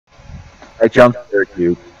I jump scared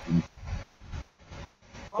you.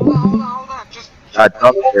 Hold on. Just I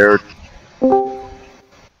jump scared.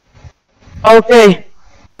 Okay.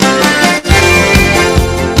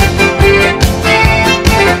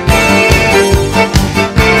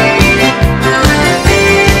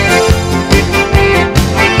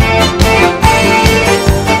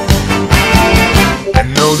 I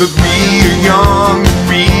know that we are young,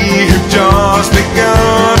 we have just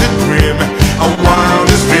begun to dream our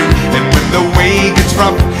wildest dream. And when the way gets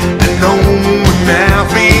rough, I know we're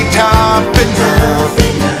awfully tough enough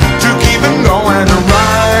to keep it going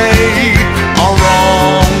right or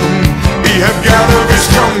wrong. We have gotta be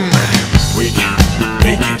strong. We can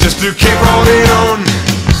make it just to keep holding on.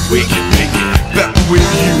 We can make it, but with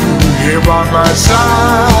you here by my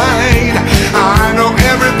side, I know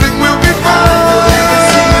everything will be fine.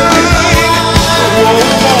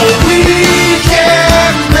 Whoa, we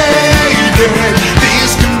can make it.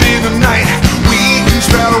 This can be the night. We can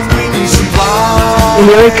spread our wings and fly.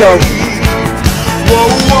 Here we go.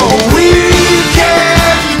 Whoa, we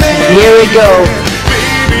can make it. Here we go.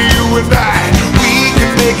 Baby, you and I, we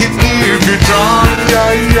can make it if you try.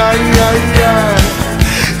 Yeah.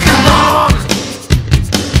 Come on.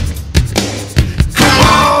 Come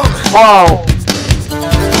on. Wow.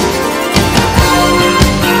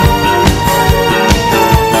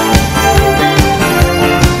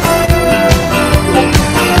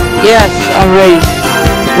 Yes, I'm ready.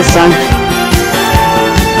 This time.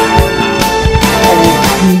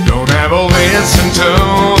 Don't ever listen to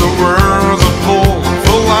the words of pull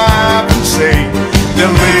for life and say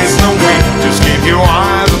there is no way. Just keep your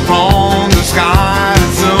eyes upon the sky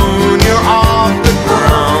and soon you're off the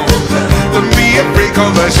ground. Don't be afraid,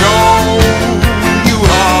 'cause I show you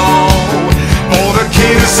how. For the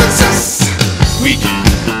key to success, we can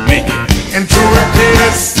make it. And true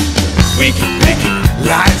happiness, we can make it.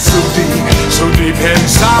 Light so deep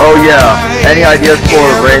inside. Oh yeah. Any ideas for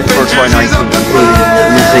race for 2019, including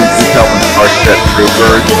using detail and Starship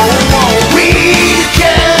Troopers? We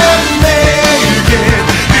can make it.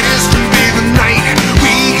 This can be the night.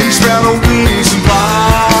 We can spread our wings and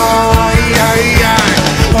fly.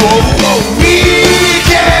 Whoa, we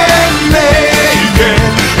can make it.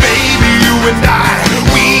 Baby, you and I,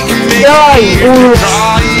 we can make it.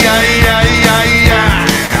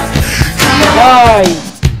 Come on.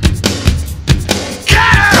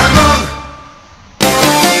 Die.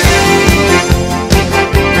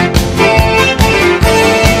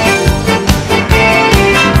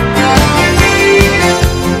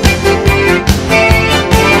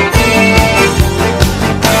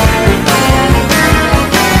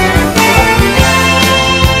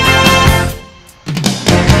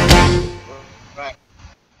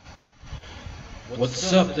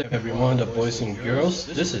 What's up there everyone, the boys and girls?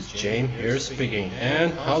 This is James here speaking.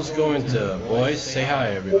 And how's it going to boys? Say hi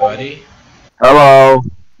everybody. Hello.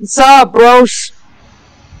 What's up, bros?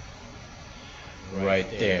 Right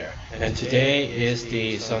there. And today is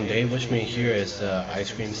the Sunday, which means here is the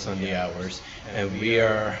Ice Cream Sunday hours. And we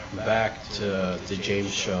are back to the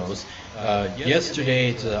James shows.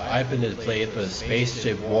 Yesterday, I've been to play the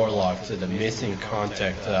Spaceship Warlock to the missing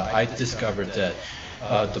contact. I discovered that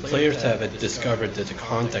the players have discovered that the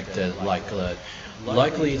contact that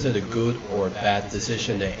likely to the good or bad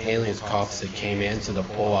decision the aliens cops that came in to the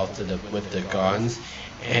pull out to the with the guns,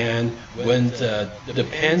 and when the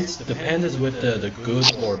depends with the good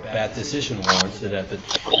or bad decision ones that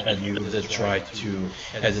you that try to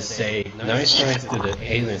as I say nice to the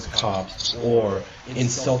aliens cops or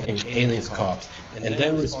insulting aliens cops, and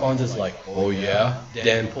then respond is like, oh yeah,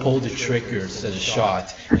 then pull the triggers to the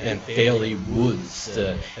shot and fairly woods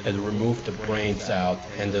and remove the brains out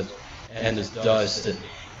and the dust.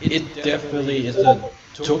 It definitely is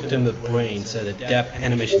took them the brains at a depth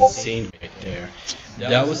animation scene right there.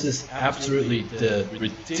 That was just absolutely the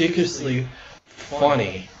ridiculously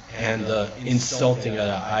funny and insulting that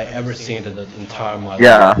I ever seen in the entire my life.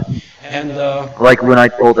 Yeah. And Like when I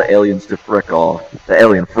told the aliens to frick off, the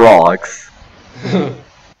alien frogs. the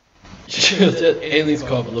aliens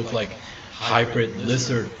called look like hybrid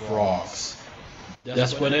lizard frogs.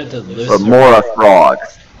 That's what it is. The But lizard. more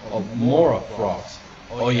frogs. Oh, Mora frogs.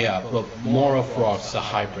 Oh yeah, but Mora frogs, the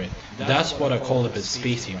hybrid. That's what I call it, a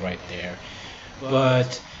species right there.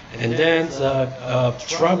 But and then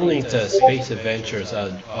traveling to space adventures.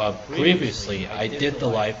 Previously, I did the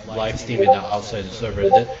live streaming outside the server.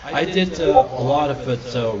 I did a lot of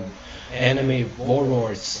it. Anime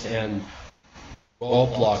warlords and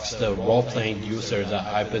Roblox, the role-playing users that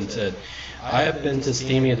I have been to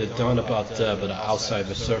streaming it done about but outside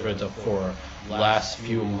the server for last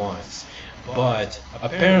few months. but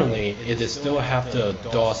apparently it is still have the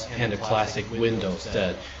DOS and the classic Windows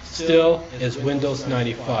that still is Windows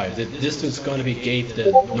 95. This is going to be gave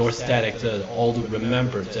the nostalgic to all the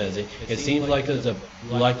remember that it seems like it's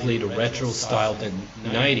likely the retro style the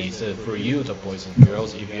 90s for you, the boys and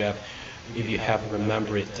girls, if you have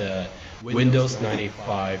remembered Windows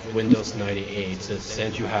 95, Windows 98,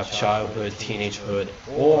 since you have childhood, teenagehood,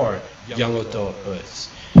 or young adulthoods.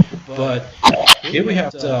 But here we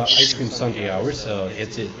have the Ice Cream Sunday hour, so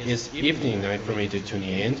it's evening night for me to tune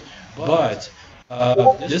in. But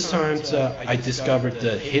this time I discovered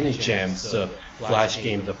the hidden gems, the Flash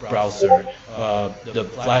game, the browser. The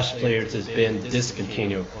Flash player has been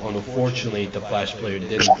discontinued. Unfortunately, the Flash player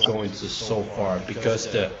didn't go into so far because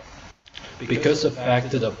the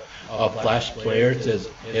fact that the Flash player is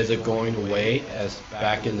going away as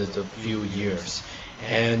back in the few years,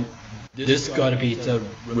 and this got to be the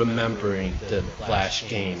remembering the Flash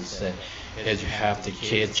games that as you have the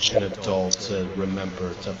kids and adults remember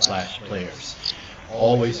the Flash players.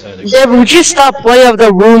 Always had a Yeah, but would you stop playing of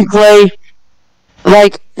the room play?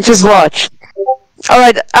 Like, just watch.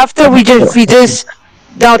 Alright, after we defeat this,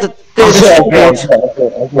 now the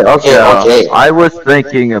Yeah, I was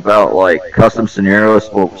thinking about like custom scenarios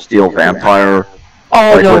for Steel Vampire,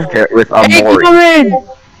 Oh like no. with Hey, Amori. come in!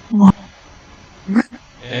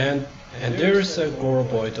 and there's a Goro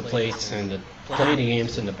Boy to play and play the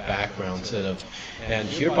games in the background sort of, and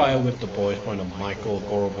hereby with the boys from the Michael,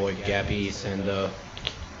 Goro Boy, Gabby's, and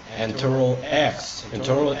Turtle X. And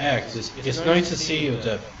Turtle X, it's nice to see you,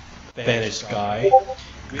 the Finnish guy.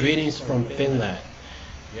 Greetings from Finland.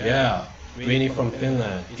 Yeah, greeting from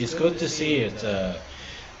Finland. It's good to see it.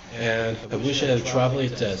 And I wish I had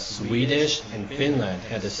traveled to Swedish and Finland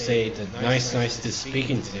had to say that nice to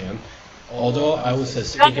speaking to him. Although I was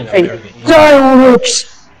speaking American English,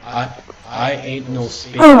 I ain't no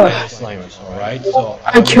speak Spanish language, alright? So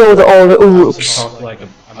I killed all the was Uruks. talk like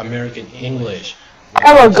American English.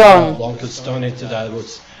 Aragon. Long to stone into that I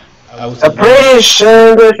was A British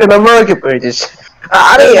English and American British.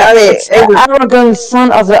 It's the Aragon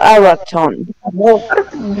son of the Araton.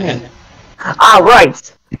 and,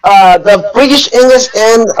 Right. The British English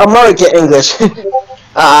and American English.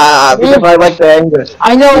 Because I like the English.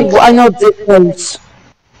 I know difference.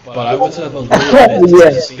 but I was have a little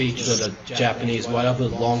bit to speak to the Japanese. What I've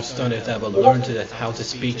long studied, I've learned how to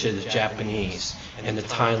speak to the Japanese and the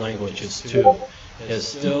Thai languages too. It's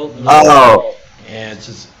still Oh, and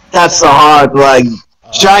just that's the hard, like,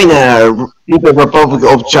 China, People's Republic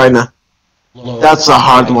of China. That's a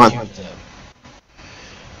hard one.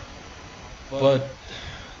 But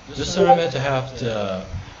this time I have to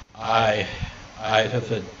I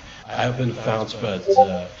haven't found but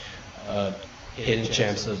hidden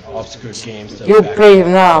chances, obscure games that You're brave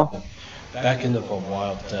now. back in the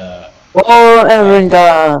wild Oh, and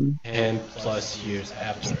 10 plus years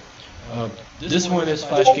after. This one is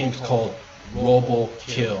Flash games called Robo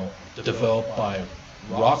Kill, developed by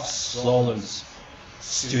Rock Solon's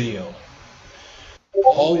Studio.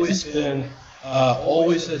 Always been I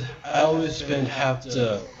always been have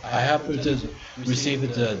to receive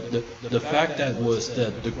the fact that was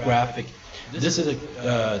the graphic. This is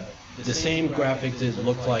the same graphic that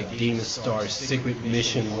looked like Demon Star's Secret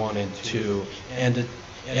Mission 1 and 2, and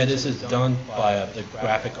this is done by the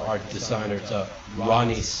graphic art designer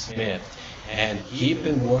Ronnie Smith, and he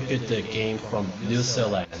been working the game from New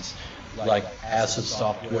Zealand, like Acid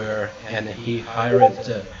Software, and he hired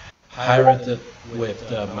with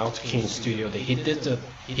the Mountain King Studio. He did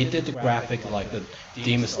the graphic like the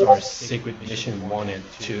Demon Star's Secret Mission 1 and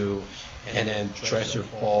 2, and then Treasure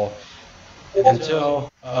Fall,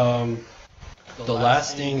 until the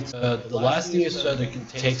last thing is that it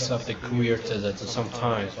takes up the career to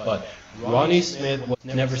sometimes, but Ronnie Smith was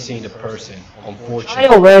never seen in person, unfortunately. I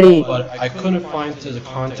already. But I couldn't find the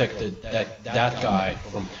contact that guy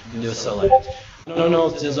from New Zealand. No,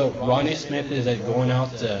 there's a Ronnie Smith is going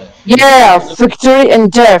out to. Yeah, victory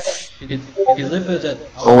and death. He lived at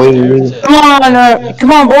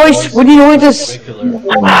Come on, boys. What are you doing with this?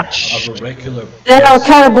 Of a regular. Then our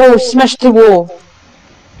cannibal smash the wall.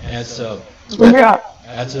 And so. Yeah.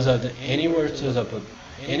 That's anywhere to the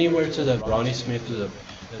Ronnie Smith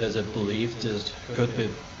there's a belief that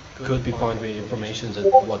could be found with information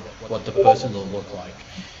that what the person will look like.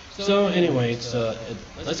 So anyway,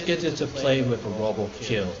 let's get into play with a Robo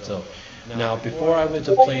Kill. So now before I went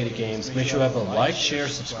to play the games, make sure you have a like, share,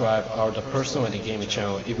 subscribe, or the personal and the gaming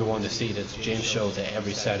channel if you want to see this James show that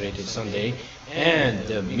every Saturday and Sunday, and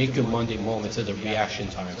the Miku Monday moments of the reaction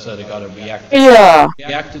time. So they gotta react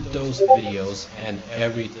to those videos and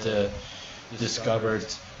every discovered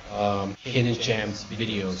hidden gems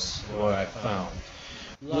videos what I found.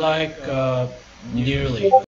 Like nearly